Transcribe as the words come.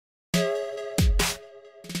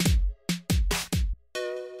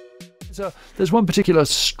So there's one particular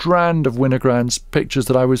strand of Winogrand's pictures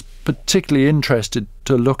that I was particularly interested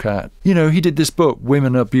to look at. You know, he did this book,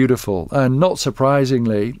 Women Are Beautiful, and not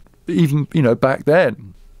surprisingly, even, you know, back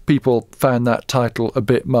then, people found that title a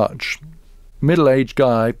bit much. Middle-aged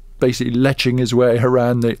guy basically leching his way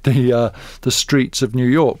around the streets of New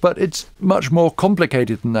York. But it's much more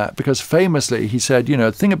complicated than that, because famously he said, you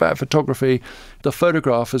know, the thing about photography, the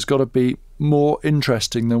photograph has got to be more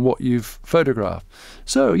interesting than what you've photographed.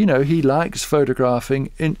 So, you know, he likes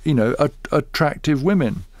photographing, attractive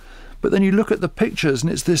women. But then you look at the pictures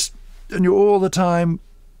and it's this, and you're all the time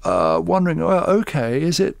wondering, well, okay,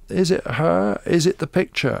 is it her? Is it the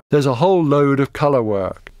picture? There's a whole load of colour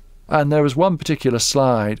work. And there was one particular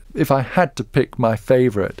slide, if I had to pick my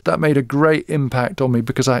favourite, that made a great impact on me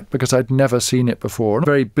because I'd never seen it before.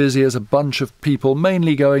 Very busy as a bunch of people,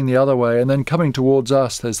 mainly going the other way, and then coming towards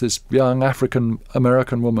us, there's this young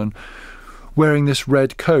African-American woman wearing this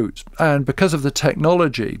red coat. And because of the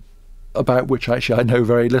technology, about which actually I know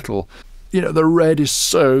very little, you know, the red is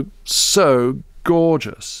so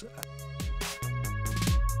gorgeous.